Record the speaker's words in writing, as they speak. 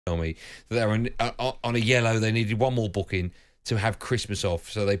tell me that they're on a yellow. They needed one more booking to have Christmas off,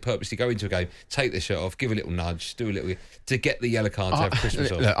 so they purposely go into a game, take their shirt off, give a little nudge, do a little to get the yellow card to have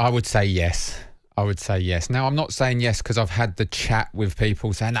Christmas off. Look, I would say yes. I would say yes. Now, I'm not saying yes because I've had the chat with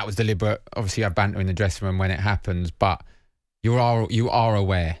people saying that was deliberate. Obviously, I have banter in the dressing room when it happens, but you are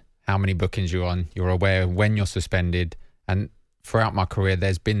aware how many bookings you're on. You're aware when you're suspended, and throughout my career,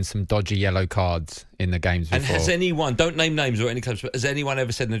 there's been some dodgy yellow cards in the games before. And has anyone, don't name names or any clubs, but has anyone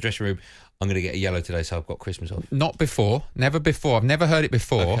ever said in the dressing room, I'm going to get a yellow today, so I've got Christmas off? Not before. Never before. I've never heard it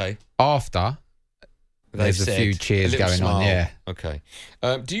before. Okay. After, there's a few cheers going smile. on, yeah. Okay.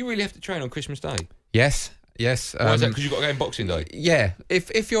 Do you really have to train on Christmas Day? Yes. Why is that? Because you've got to go in Boxing Day? Yeah.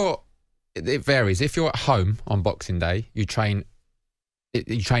 If you're... It varies. If you're at home on Boxing Day, you train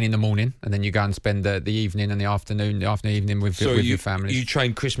in the morning, and then you go and spend the evening and the afternoon evening with your family. You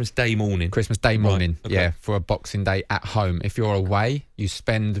train Christmas Day morning? Christmas Day morning, right. Okay. Yeah, for a Boxing Day at home. If you're away, you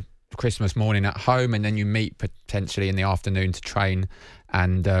spend Christmas morning at home, and then you meet potentially in the afternoon to train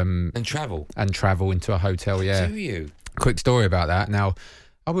and travel into a hotel. Yeah. Do you? Quick story about that. Now,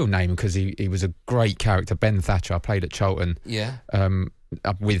 I will name him because he was a great character. Ben Thatcher. I played at Charlton. Yeah.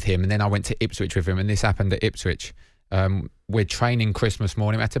 With him, and then I went to Ipswich with him, and this happened at Ipswich. We're training Christmas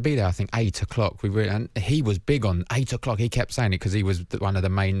morning. We had to be there, I think, 8 o'clock. And he was big on 8 o'clock. He kept saying it because he was one of the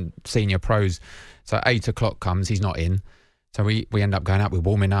main senior pros. So 8 o'clock comes, he's not in. So we end up going up, we're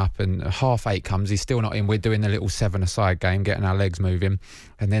warming up, and 8:30 comes, he's still not in. We're doing the little 7-a-side game, getting our legs moving.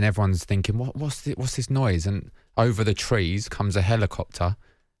 And then everyone's thinking, what's this noise? And over the trees comes a helicopter.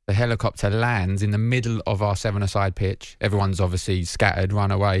 The helicopter lands in the middle of our 7-a-side pitch. Everyone's obviously scattered,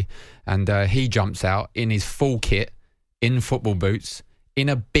 run away. And he jumps out in his full kit, in football boots, in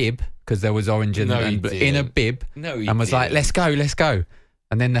a bib, because there was orange in a bib, and was like, let's go.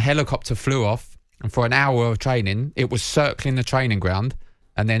 And then the helicopter flew off, and for an hour of training, it was circling the training ground.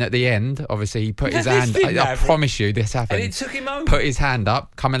 And then at the end, obviously, he put his hand... I promise you this happened. And it took him home? Put his hand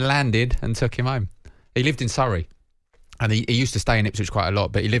up, come and landed, and took him home. He lived in Surrey. And he used to stay in Ipswich quite a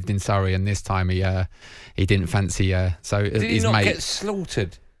lot, but he lived in Surrey, and this time he didn't fancy... so Did his he not mate get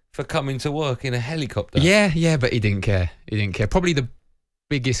slaughtered for coming to work in a helicopter? Yeah, but he didn't care. Probably the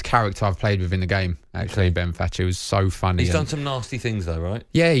biggest character I've played with in the game, actually, Ben Thatcher. He was so funny. He's done some nasty things, though, right?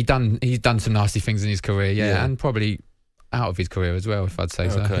 Yeah, he's done some nasty things in his career, yeah, and probably out of his career as well, if I'd say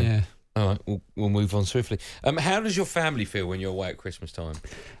so. Yeah. All right, we'll move on swiftly. How does your family feel when you're away at Christmas time?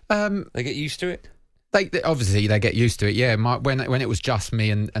 They get used to it? They obviously they get used to it. Yeah, when it was just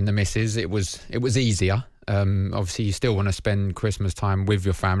me and the missus, it was easier. Obviously, you still want to spend Christmas time with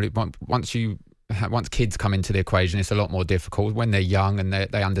your family. Once kids come into the equation, it's a lot more difficult. When they're young and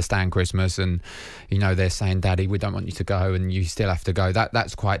they understand Christmas, and they're saying, "Daddy, we don't want you to go," and you still have to go.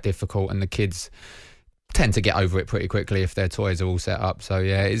 That's quite difficult, and the kids tend to get over it pretty quickly if their toys are all set up. So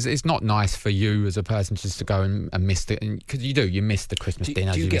yeah, it's not nice for you as a person just to go and miss it, because you miss the Christmas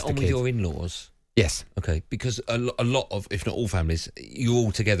dinner. Do you get on with your in-laws? Yes. Okay, because a lot of, if not all families, you're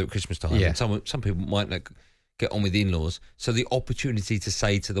all together at Christmas time. Yeah. And some people might not get on with the in-laws. So the opportunity to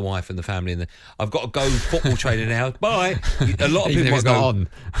say to the wife and the family, I've got to go football training now. Bye. A lot of people might go, on.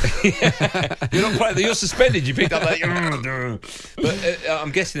 You're not playing. You're suspended. You picked up that. But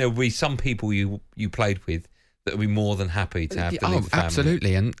I'm guessing there will be some people you played with that will be more than happy to have to leave the family.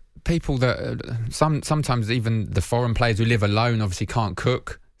 Absolutely. And people that sometimes even the foreign players who live alone obviously can't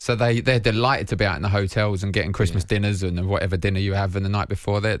cook. So they're delighted to be out in the hotels and getting Christmas dinners and whatever dinner you have and the night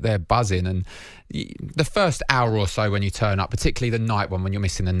before. They're buzzing. And the first hour or so when you turn up, particularly the night one when you're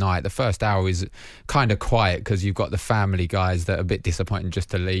missing the night, the first hour is kind of quiet because you've got the family guys that are a bit disappointed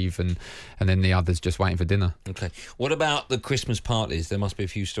just to leave, and then the others just waiting for dinner. Okay. What about the Christmas parties? There must be a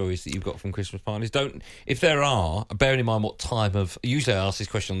few stories that you've got from Christmas parties. If there are, bearing in mind what time of... Usually I ask this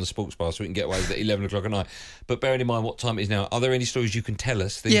question on the sports bar so we can get away with it at 11 o'clock at night. But bearing in mind what time it is now, are there any stories you can tell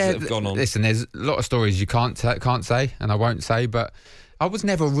us, things that have gone on? Listen, there's a lot of stories you can't say, and I won't say, but I was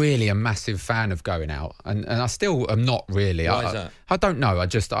never really a massive fan of going out, and I still am not really. Why is that? I don't know.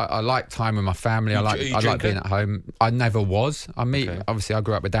 I like time with my family. I like being at home. I never was. Obviously, I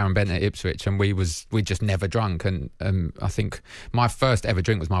grew up with Darren Bent at Ipswich, and we just never drunk. And I think my first ever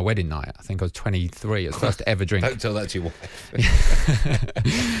drink was my wedding night. I think I was 23. It was the first ever drink. Don't tell that to your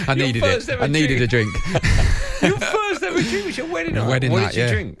wife. I needed it. I needed a drink. Your first ever drink was your wedding night? Wedding what night, did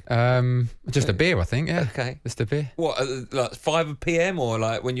you drink? Just a beer, I think, yeah. Okay. Just a beer. What, like 5 p.m. or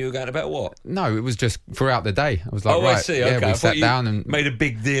like when you were going to bed, what? No, it was just throughout the day. I was like, I see, okay. Yeah, we sat down and... Made a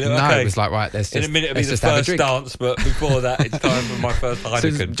big deal. No, okay. it was like, right, let's just... In a minute it'll be the first dance, but before that, it's time for my first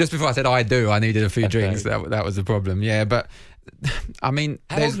Heineken. So just before I said I needed a few drinks. That was the problem, yeah, but... I mean...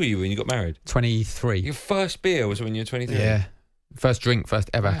 How old were you when you got married? 23. Your first beer was when you were 23? Yeah. First ever For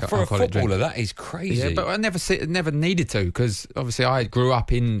a alcoholic footballer, drink. that is crazy. Yeah, but I never needed to, because obviously I grew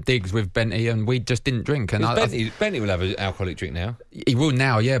up in digs with Benty and we just didn't drink. And Benty will have an alcoholic drink now. He will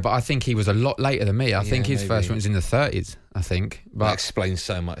now, yeah, but I think he was a lot later than me. I think his maybe. first one was in the 30s, I think. But That explains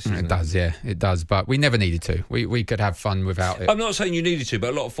so much, doesn't it does, yeah, it does. But we never needed to. We could have fun without it. I'm not saying you needed to,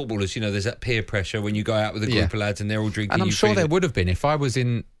 but a lot of footballers, there's that peer pressure when you go out with a group of lads and they're all drinking. And I'm sure there would have been. If I was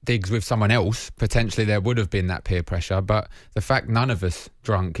in digs with someone else, potentially there would have been that peer pressure. But the fact none of us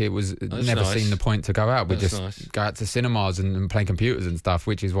drunk, it was never seen the point to go out. We just go out to cinemas and play computers and stuff,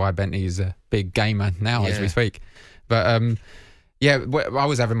 which is why Benty is a big gamer now as we speak. But I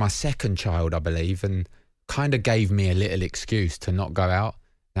was having my second child, I believe, and kind of gave me a little excuse to not go out.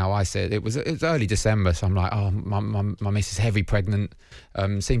 Now, I said it was early December, so I'm like, oh, my missus heavy pregnant,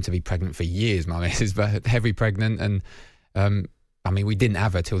 seemed to be pregnant for years, my missus, but heavy pregnant, and I mean, we didn't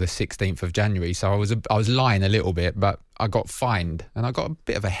have her till the 16th of January, so I was lying a little bit, but I got fined, and I got a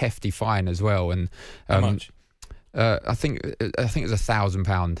bit of a hefty fine as well. And how much? I think it was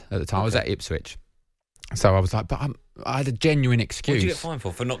 £1,000 at the time. Okay. I was at Ipswich, so I was like, but I had a genuine excuse. What did you get fined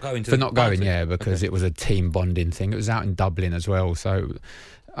for? For not going to? For not going, yeah, because it was a team bonding thing. It was out in Dublin as well, so.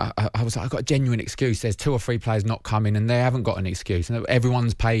 I was like, I've got a genuine excuse. There's 2 or 3 players not coming and they haven't got an excuse. And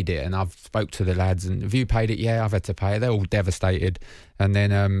everyone's paid it. And I've spoke to the lads and have you paid it? Yeah, I've had to pay it. They're all devastated. And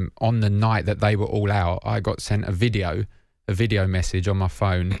then on the night that they were all out, I got sent a video message on my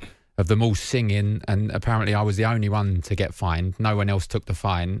phone of them all singing. And apparently I was the only one to get fined. No one else took the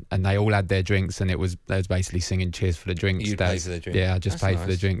fine. And they all had their drinks and they was basically singing cheers for the drinks. You paid for the drinks? Yeah, I just paid for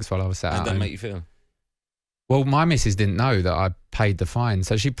the drinks while I was sat at home. How did that make you feel? Well, my missus didn't know that I paid the fine,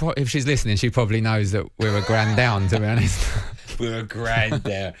 so if she's listening, she probably knows that we're a grand down, to be honest. We're a grand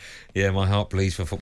down. Yeah, my heart bleeds for football.